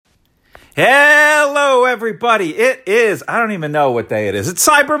Hello, everybody. It is, I don't even know what day it is. It's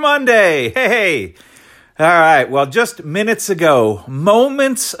Cyber Monday. Hey. All right. Well, just moments ago,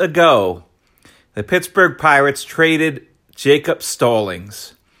 the Pittsburgh Pirates traded Jacob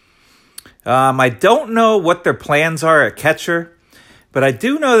Stallings. I don't know what their plans are at catcher, but I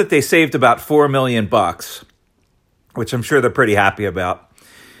do know that they saved about $4 million, which I'm sure they're pretty happy about.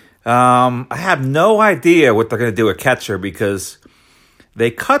 I have no idea what they're going to do at catcher because they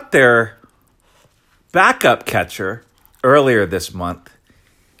cut their backup catcher earlier this month,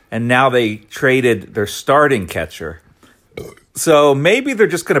 and now they traded their starting catcher. So maybe they're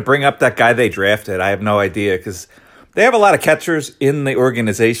just going to bring up that guy they drafted. I have no idea because they have a lot of catchers in the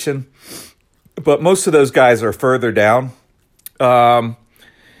organization, but most of those guys are further down. I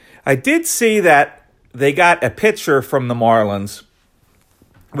did see that they got a pitcher from the Marlins,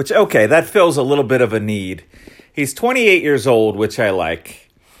 which, okay, that fills a little bit of a need. He's 28 years old, which I like.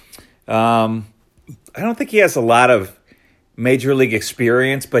 I don't think he has a lot of major league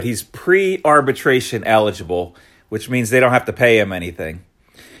experience, but he's pre-arbitration eligible, which means they don't have to pay him anything.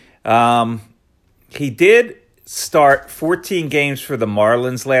 He did start 14 games for the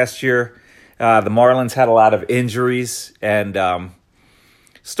Marlins last year. The Marlins had a lot of injuries and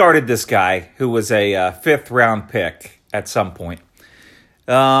started this guy who was a fifth-round pick at some point.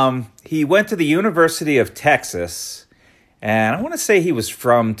 He went to the University of Texas, and I want to say he was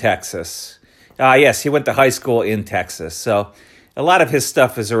from Texas. Yes, he went to high school in Texas. So a lot of his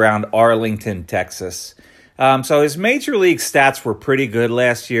stuff is around Arlington, Texas. So his major league stats were pretty good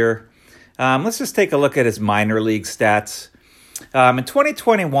last year. Let's just take a look at his minor league stats. In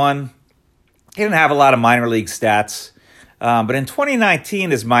 2021, he didn't have a lot of minor league stats. But in 2019,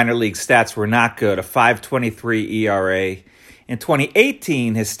 his minor league stats were not good, a 5.23 ERA. In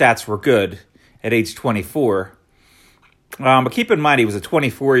 2018, his stats were good at age 24. But keep in mind, he was a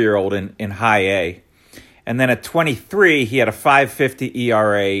 24-year-old in high A. And then at 23, he had a 5.50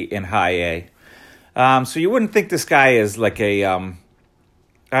 ERA in high A. So you wouldn't think this guy is like a,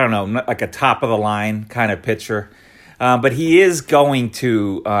 like a top-of-the-line kind of pitcher. But he is going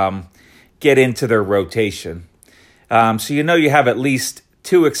to get into their rotation. So you have at least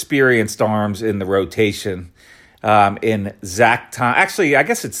two experienced arms in the rotation in Zach Thompson. Actually, I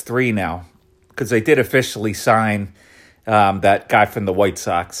guess it's three now because they did officially sign that guy from the White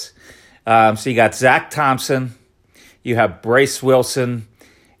Sox. So you got Zach Thompson, you have Bryce Wilson,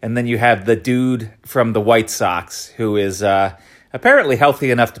 and then you have the dude from the White Sox who is apparently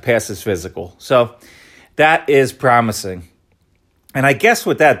healthy enough to pass his physical. So that is promising. And I guess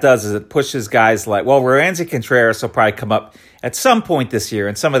what that does is it pushes guys like, Roansy Contreras will probably come up at some point this year,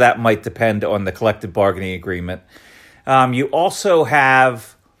 and some of that might depend on the collective bargaining agreement. You also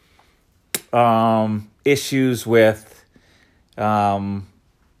have issues with, I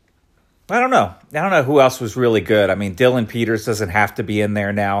don't know who else was really good. I mean, Dylan Peters doesn't have to be in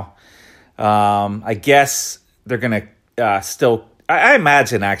there now. I guess they're going to still, I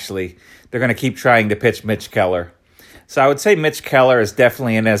imagine actually, they're going to keep trying to pitch Mitch Keller. So I would say Mitch Keller is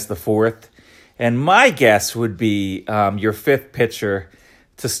definitely in as the fourth. And my guess would be your fifth pitcher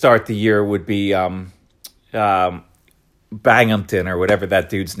to start the year would be Banghamton or whatever that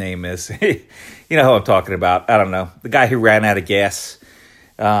dude's name is. You know who I'm talking about. I don't know. The guy who ran out of gas.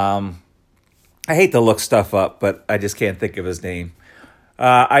 I hate to look stuff up, but I just can't think of his name.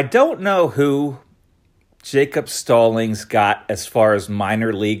 I don't know who Jacob Stallings got as far as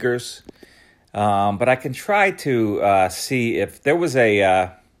minor leaguers. But I can try to see if there was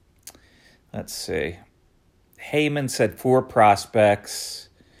a, let's see. Heyman said 4 prospects.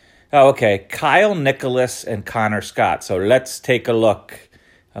 Oh, okay. Kyle Nicholas and Connor Scott. So let's take a look.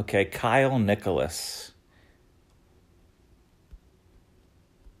 Okay, Kyle Nicholas.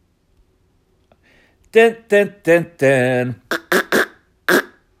 Dun, dun, dun, dun.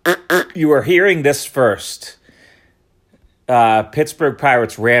 You are hearing this first. Pittsburgh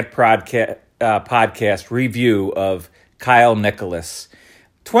Pirates Rant podcast review of Kyle Nicholas.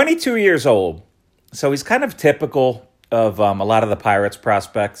 22 years old. So he's kind of typical of a lot of the Pirates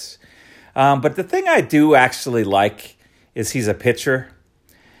prospects. But the thing I do actually like is he's a pitcher.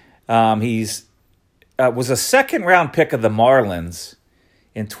 He's was a second-round pick of the Marlins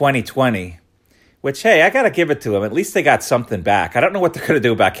in 2020, which, hey, I got to give it to him. At least they got something back. I don't know what they're going to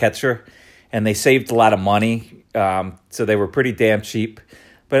do about catcher, and they saved a lot of money, so they were pretty damn cheap.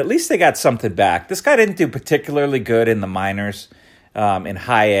 But at least they got something back. This guy didn't do particularly good in the minors, in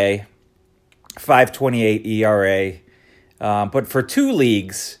high A, 5.28 ERA. But for 2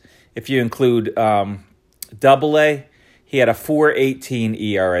 leagues, if you include double A, he had a 4.18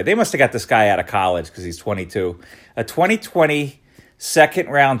 ERA. They must have got this guy out of college because he's 22. A 2020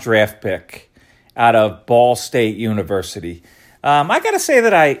 second-round draft pick out of Ball State University. I got to say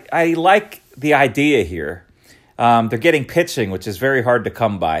that I like the idea here. They're getting pitching, which is very hard to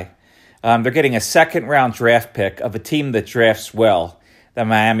come by. They're getting a second-round draft pick of a team that drafts well, the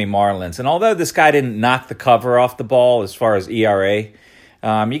Miami Marlins. And although this guy didn't knock the cover off the ball as far as ERA,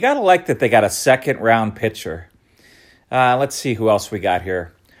 you got to like that they got a second-round pitcher. Let's see who else we got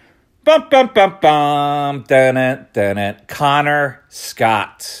here. Bum, bum, bum, bum. Dun-it, dun-it. Connor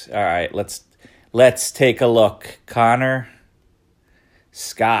Scott. All right, let's take a look. Connor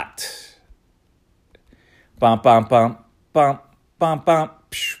Scott. Bum, bum, bum, bum, bum, bum.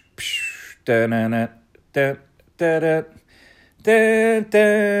 Psh, psh. Dun-it, dun, dun, dun, dun,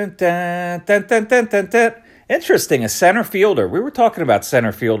 dun, dun, dun, dun, dun, dun. Interesting, a center fielder. We were talking about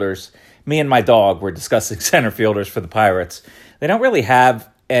center fielders. Me and my dog were discussing center fielders for the Pirates. They don't really have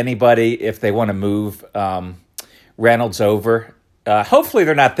anybody if they want to move Reynolds over. Hopefully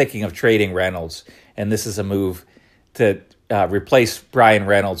they're not thinking of trading Reynolds, and this is a move to replace Brian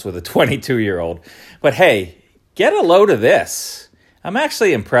Reynolds with a 22-year-old. But hey, get a load of this. I'm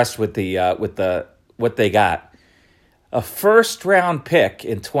actually impressed with what they got. A first-round pick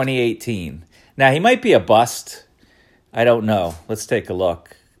in 2018. Now, he might be a bust. I don't know. Let's take a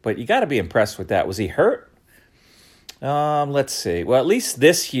look. But you got to be impressed with that. Was he hurt? Let's see. Well, at least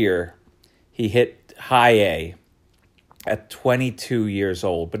this year, he hit high A at 22 years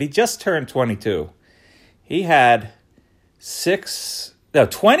old. But he just turned 22. He had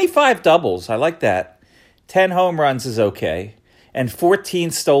 25 doubles. I like that. 10 home runs is okay. And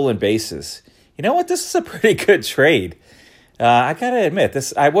 14 stolen bases. You know what? This is a pretty good trade. I got to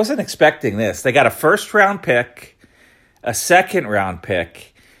admit, I wasn't expecting this. They got a first-round pick, a second-round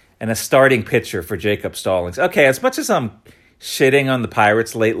pick, and a starting pitcher for Jacob Stallings. Okay, as much as I'm shitting on the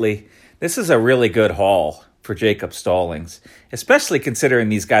Pirates lately, this is a really good haul for Jacob Stallings, especially considering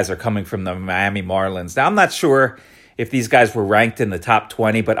these guys are coming from the Miami Marlins. Now, I'm not sure if these guys were ranked in the top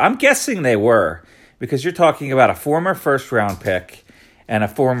 20, but I'm guessing they were, because you're talking about a former first-round pick and a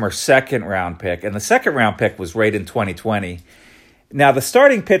former second-round pick. And the second-round pick was right in 2020. Now, the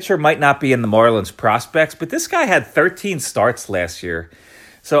starting pitcher might not be in the Marlins prospects, but this guy had 13 starts last year.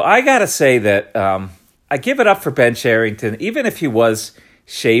 So I got to say that I give it up for Ben Cherington, even if he was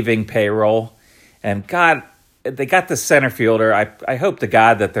shaving payroll. And, God, they got the center fielder. I hope to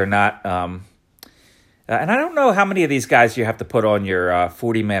God that they're not and I don't know how many of these guys you have to put on your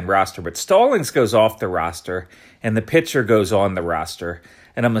 40-man roster, but Stallings goes off the roster, and the pitcher goes on the roster.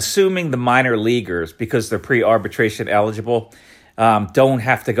 And I'm assuming the minor leaguers, because they're pre-arbitration eligible, don't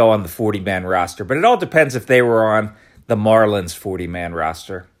have to go on the 40-man roster. But it all depends if they were on the Marlins 40-man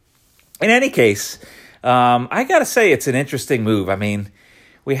roster. In any case, I got to say it's an interesting move. I mean,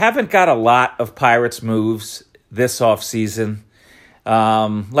 we haven't got a lot of Pirates moves this offseason.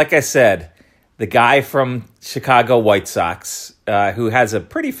 Like I said, the guy from Chicago White Sox, who has a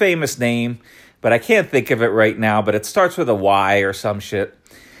pretty famous name, but I can't think of it right now, but it starts with a Y or some shit.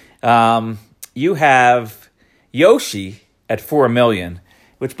 You have Yoshi at $4 million,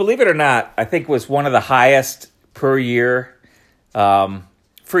 which, believe it or not, I think was one of the highest per year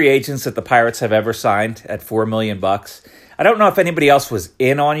free agents that the Pirates have ever signed at $4 million. I don't know if anybody else was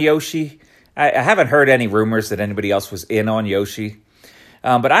in on Yoshi. I haven't heard any rumors that anybody else was in on Yoshi.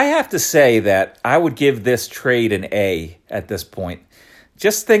 But I have to say that I would give this trade an A at this point.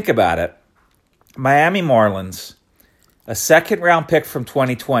 Just think about it. Miami Marlins, a second-round pick from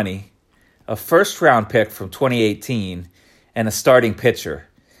 2020, a first-round pick from 2018, and a starting pitcher.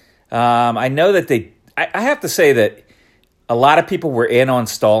 I know that I have to say that a lot of people were in on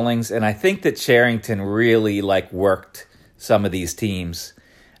Stallings, and I think that Cherington really worked some of these teams.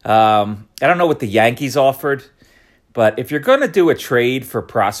 I don't know what the Yankees offered, but if you're going to do a trade for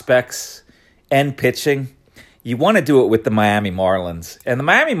prospects and pitching, you want to do it with the Miami Marlins. And the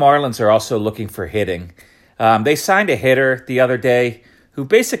Miami Marlins are also looking for hitting. They signed a hitter the other day who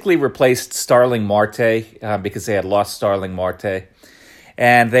basically replaced Starling Marte because they had lost Starling Marte.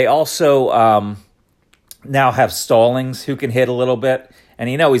 And they also now have Stallings who can hit a little bit. And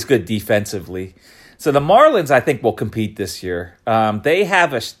he's good defensively. So the Marlins, I think, will compete this year. They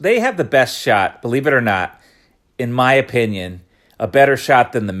have the best shot, believe it or not, in my opinion, a better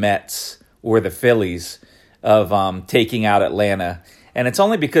shot than the Mets or the Phillies of taking out Atlanta. And it's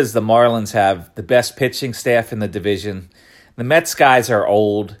only because the Marlins have the best pitching staff in the division. The Mets guys are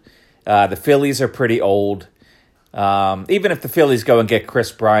old. The Phillies are pretty old. Even if the Phillies go and get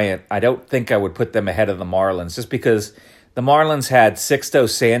Chris Bryant, I don't think I would put them ahead of the Marlins, just because the Marlins had Sixto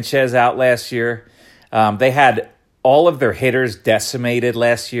Sanchez out last year. They had all of their hitters decimated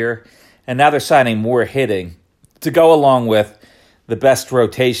last year, and now they're signing more hitting to go along with the best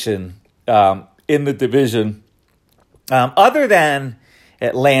rotation in the division, other than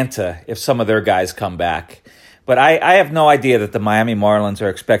Atlanta, if some of their guys come back. But I have no idea that the Miami Marlins are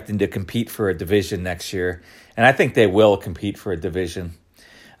expecting to compete for a division next year, and I think they will compete for a division.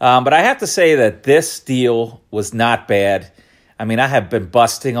 But I have to say that this deal was not bad. I mean, I have been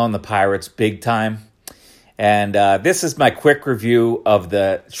busting on the Pirates big time, and this is my quick review of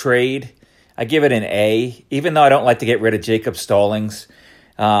the trade. I give it an A, even though I don't like to get rid of Jacob Stallings.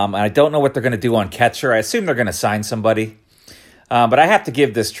 And I don't know what they're going to do on catcher. I assume they're going to sign somebody. But I have to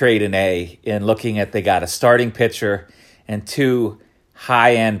give this trade an A in looking at they got a starting pitcher and two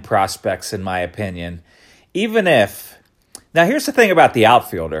high-end prospects, in my opinion. Even if... Now, here's the thing about the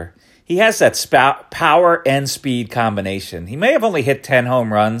outfielder. He has that power and speed combination. He may have only hit 10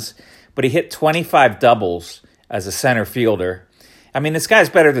 home runs, but he hit 25 doubles as a center fielder. I mean, this guy's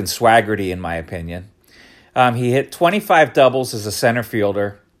better than Swaggerty, in my opinion. He hit 25 doubles as a center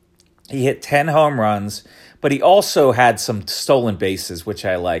fielder. He hit 10 home runs, but he also had some stolen bases, which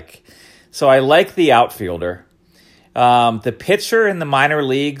I like. So I like the outfielder. The pitcher in the minor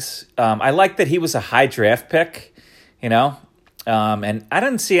leagues, I like that he was a high draft pick, and I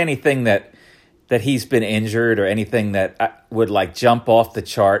didn't see anything that he's been injured or anything that would like jump off the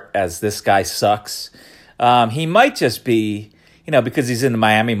chart as this guy sucks. He might just be, because he's in the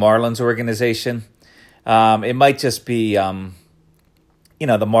Miami Marlins organization. It might just be, the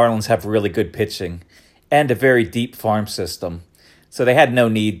Marlins have really good pitching and a very deep farm system. So they had no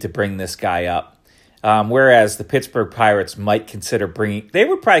need to bring this guy up. Whereas the Pittsburgh Pirates might they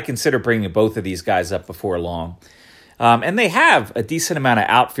would probably consider bringing both of these guys up before long. And they have a decent amount of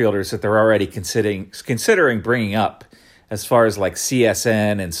outfielders that they're already considering bringing up, as far as like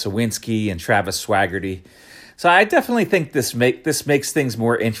CSN and Sawinski and Travis Swaggerty. So I definitely think this makes things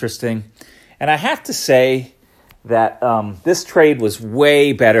more interesting. And I have to say that this trade was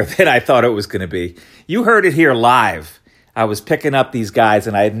way better than I thought it was going to be. You heard it here live. I was picking up these guys,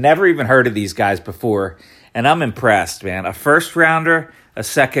 and I had never even heard of these guys before. And I'm impressed, man. A first rounder, a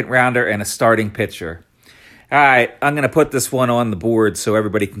second rounder, and a starting pitcher. All right, I'm going to put this one on the board so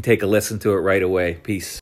everybody can take a listen to it right away. Peace.